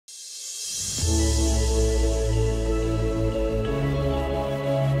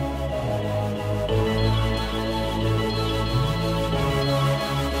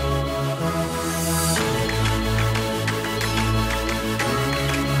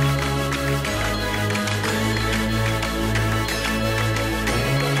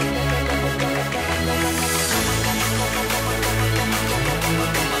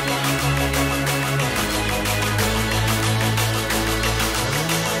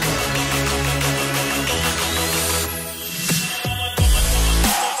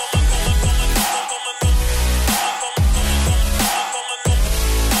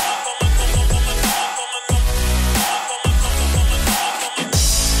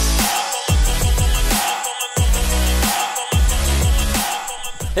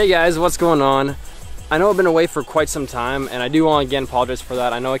Hey guys, what's going on? I know I've been away for quite some time, and I do want to again apologize for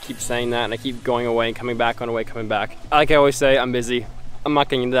that. I know I keep saying that, and I keep going away and coming back, going away, coming back. Like I always say, I'm busy. I'm not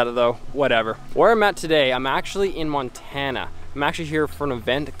getting into that though, whatever. Where I'm at today, I'm actually in Montana. I'm actually here for an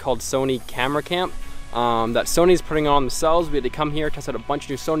event called Sony Camera Camp that Sony's putting on themselves. We had to come here, test out a bunch of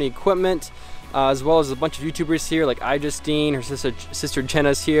new Sony equipment, as well as a bunch of YouTubers here, like iJustine, her sister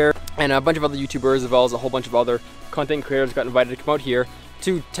Jenna's here, and a bunch of other YouTubers, as well as a whole bunch of other content creators got invited to come out here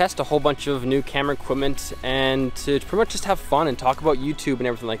to test a whole bunch of new camera equipment and to pretty much just have fun and talk about YouTube and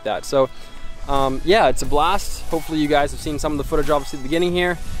everything like that. So yeah, it's a blast. Hopefully you guys have seen some of the footage obviously at the beginning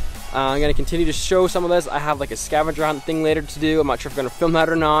here. I'm gonna continue to show some of this. I have like a scavenger hunt thing later to do. I'm not sure if I'm gonna film that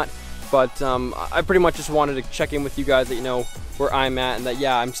or not, but I pretty much just wanted to check in with you guys, that you know where I'm at, and that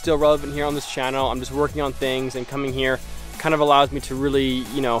yeah, I'm still relevant here on this channel. I'm just working on things, and coming here kind of allows me to really,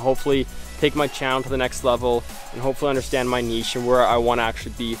 you know, hopefully take my channel to the next level and hopefully understand my niche and where I want to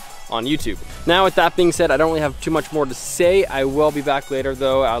actually be on YouTube. Now with that being said, I don't really have too much more to say. I will be back later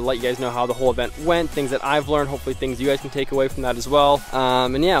though. I'll let you guys know how the whole event went, things that I've learned, hopefully things you guys can take away from that as well.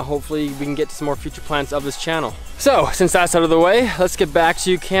 And yeah, hopefully we can get to some more future plans of this channel. So since that's out of the way, let's get back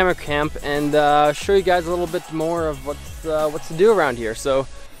to Camera Camp and show you guys a little bit more of what's to do around here. So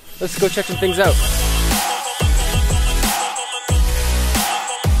let's go check some things out.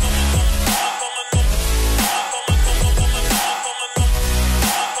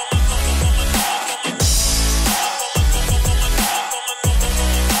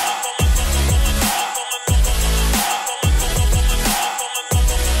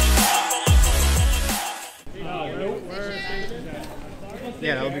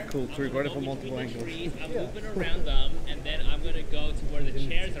 Yeah, that would be cool to record it from multiple angles. I'm moving around them, and then I'm going to go to where the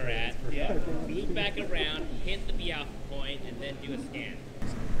chairs are at, loop back around, hit the B alpha point, and then do a scan.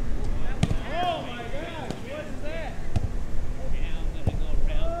 Oh my god, what is that? Now I'm going to go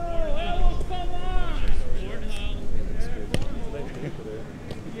around Cornhouse. Oh, come on! Cornhouse.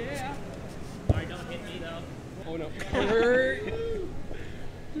 Yeah. Alright, don't hit me though. Oh no.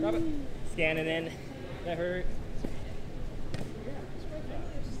 Drop it. Scanning in. That hurt.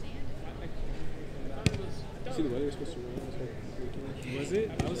 See the weather was supposed to rain. Was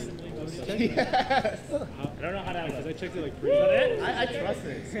it? I was checking. Yes. I don't know how that was. Because I checked it like pretty. Is that it? I trust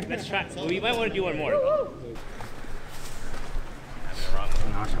it. Let's try. Well, you might want to do one more.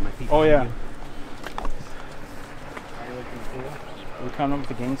 Oh yeah. We're coming up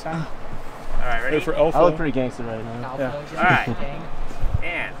with the gang sign. All right, ready? For Alpha. I look pretty gangster right now. Yeah. All right.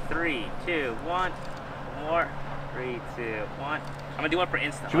 And 3, 2, 1. More. 3, 2, 1. I'm gonna do one for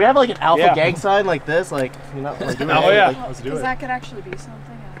Insta. Should we have like an alpha gang sign like this? Like, you know, like, oh yeah. Like, let's do Because it. that could actually be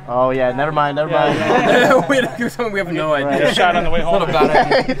something. Oh yeah, never mind, never mind. We have no idea. Get a shot on the way home. Not a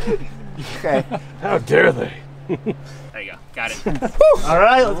bad idea. Okay. How dare they? There you go. Got it. All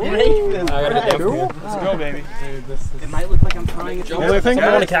right, let's make this. I gotta get down. Let's go, baby. It might look like I'm trying to jump. Only thing, You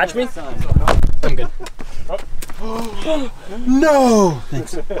want to catch me? I'm good. No!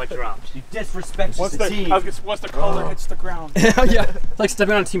 What dropped? You disrespect Once the team. the collar hits the ground. Yeah, it's like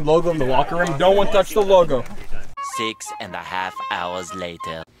stepping on a team logo in the locker room. No one touch the logo. 6.5 hours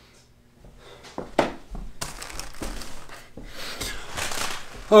later.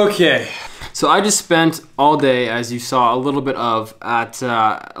 Okay, so I just spent all day, as you saw a little bit of, at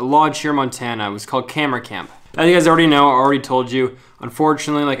a lodge here in Montana. It was called Camera Camp. As you guys already know, I already told you,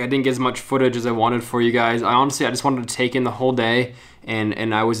 unfortunately, like I didn't get as much footage as I wanted for you guys. I just wanted to take in the whole day,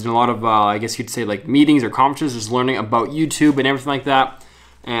 and I was in a lot of, I guess you'd say like meetings or conferences, just learning about YouTube and everything like that.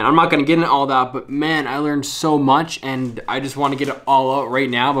 And I'm not gonna get into all that, but man, I learned so much, and I just want to get it all out right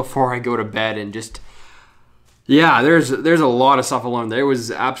now before I go to bed, and just, yeah, there's a lot of stuff I learned there. It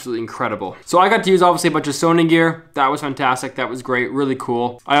was absolutely incredible. So I got to use obviously a bunch of Sony gear. That was fantastic. That was great, really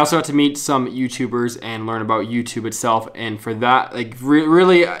cool. I also got to meet some YouTubers and learn about YouTube itself. And for that, like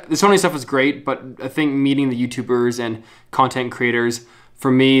really, the Sony stuff was great, but I think meeting the YouTubers and content creators,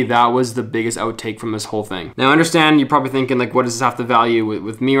 for me, that was the biggest outtake from this whole thing. Now I understand you're probably thinking like, what does this have to value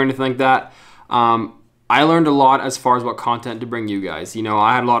with me or anything like that? I learned a lot as far as what content to bring you guys. You know,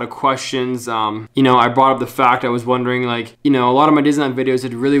 I had a lot of questions. You know, I brought up the fact I was wondering, like, you know, a lot of my Disneyland videos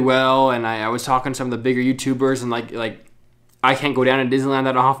did really well, and I was talking to some of the bigger YouTubers, and like I can't go down to Disneyland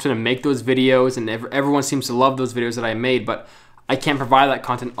that often and make those videos, and everyone seems to love those videos that I made, but I can't provide that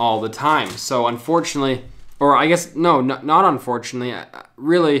content all the time. So unfortunately, or I guess, no, not unfortunately,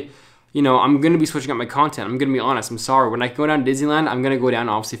 really, you know, I'm going to be switching up my content. I'm going to be honest. I'm sorry. When I go down to Disneyland, I'm going to go down and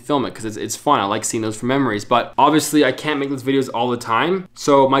obviously film it because it's fun. I like seeing those for memories. But obviously, I can't make those videos all the time.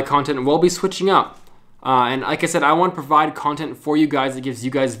 So my content will be switching up. And like I said, I want to provide content for you guys that gives you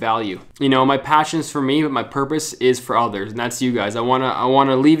guys value. You know, my passion is for me, but my purpose is for others, and that's you guys. I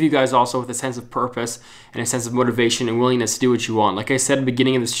wanna leave you guys also with a sense of purpose and a sense of motivation and willingness to do what you want. Like I said at the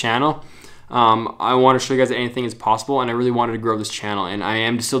beginning of this channel, I want to show you guys that anything is possible, and I really wanted to grow this channel, and I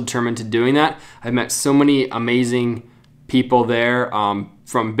am still determined to doing that. I've met so many amazing people there,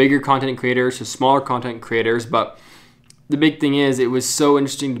 from bigger content creators to smaller content creators, but the big thing is, it was so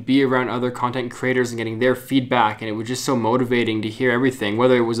interesting to be around other content creators and getting their feedback, and it was just so motivating to hear everything,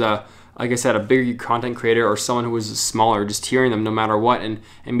 whether it was like I said, a bigger content creator or someone who was smaller, just hearing them no matter what, and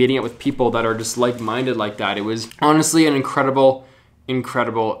meeting up with people that are just like-minded like that. It was honestly an incredible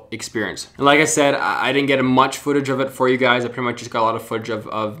experience. And like I said, I didn't get much footage of it for you guys. I pretty much just got a lot of footage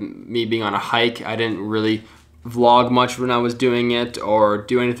of me being on a hike. I didn't really vlog much when I was doing it or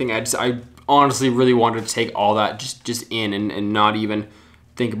do anything. I honestly really wanted to take all that just in and not even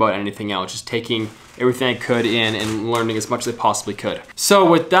think about anything else, just taking everything I could in and learning as much as I possibly could. So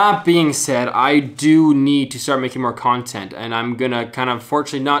with that being said, I do need to start making more content, and I'm gonna kind of,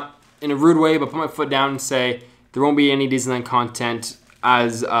 fortunately not in a rude way, but put my foot down and say there won't be any Disneyland content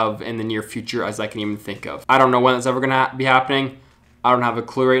as of in the near future as I can even think of. I don't know when that's ever gonna be happening. I don't have a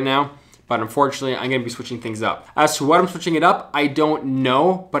clue right now. But unfortunately, I'm gonna be switching things up. As to what I'm switching it up, I don't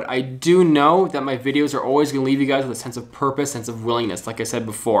know, but I do know that my videos are always gonna leave you guys with a sense of purpose, sense of willingness, like I said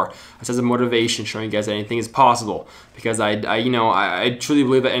before, a sense of motivation, showing you guys that anything is possible. Because I truly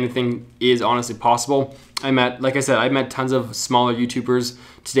believe that anything is honestly possible. Like I said, I met tons of smaller YouTubers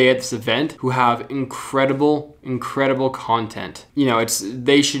today at this event who have incredible content. You know,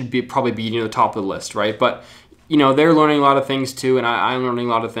 they should probably be near the top of the list, right? But you know, they're learning a lot of things too, and I'm learning a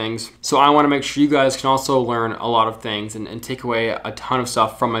lot of things. So I want to make sure you guys can also learn a lot of things and take away a ton of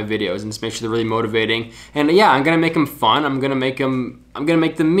stuff from my videos and just make sure they're really motivating. And yeah, I'm gonna make them fun. I'm gonna make them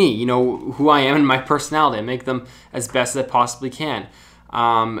me. You know, who I am and my personality. I make them as best as I possibly can.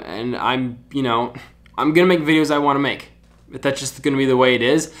 And I'm gonna make videos I want to make. That's just gonna be the way it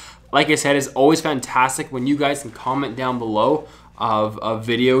is. Like I said, it's always fantastic when you guys can comment down below of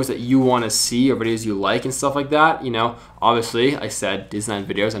videos that you want to see or videos you like and stuff like that. You know, obviously I said Disneyland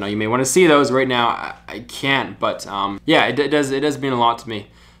videos. I know you may want to see those right now. I can't, but yeah, it does mean a lot to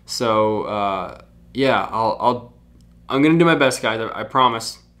me. So yeah, I'm gonna do my best, guys. I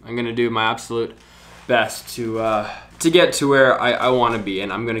promise. I'm gonna do my absolute best to get to where I want to be,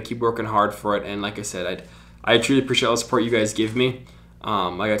 and I'm gonna keep working hard for it. And like I said, I truly appreciate all the support you guys give me.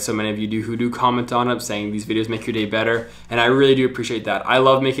 I got so many of you who do comment on it, saying these videos make your day better, and I really do appreciate that. I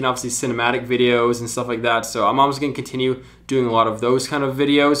love making obviously cinematic videos and stuff like that, so I'm always going to continue doing a lot of those kind of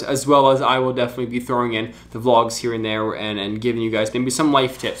videos, as well as I will definitely be throwing in the vlogs here and there and giving you guys maybe some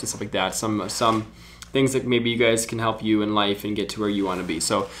life tips and stuff like that, some things that maybe you guys can help you in life and get to where you want to be.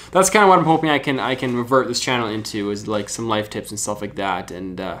 So that's kind of what I'm hoping I can revert this channel into, is like some life tips and stuff like that,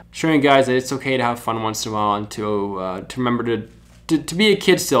 and showing you guys that it's okay to have fun once in a while, and to remember to be a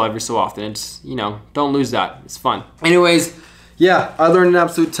kid still every so often. It's, you know, don't lose that. It's fun. Anyways, yeah, I learned an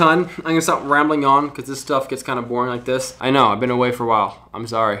absolute ton. I'm gonna stop rambling on because this stuff gets kind of boring like this. I know, I've been away for a while. I'm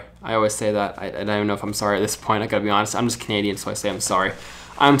sorry. I always say that. I don't even know if I'm sorry at this point. I gotta be honest. I'm just Canadian, so I say I'm sorry.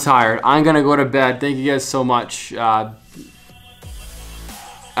 I'm tired. I'm gonna go to bed. Thank you guys so much. I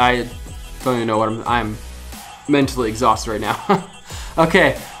don't even know what I'm mentally exhausted right now.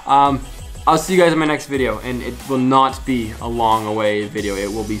 Okay. I'll see you guys in my next video, and it will not be a long away video.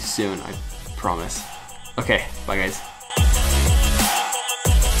 It will be soon, I promise. Okay, bye guys.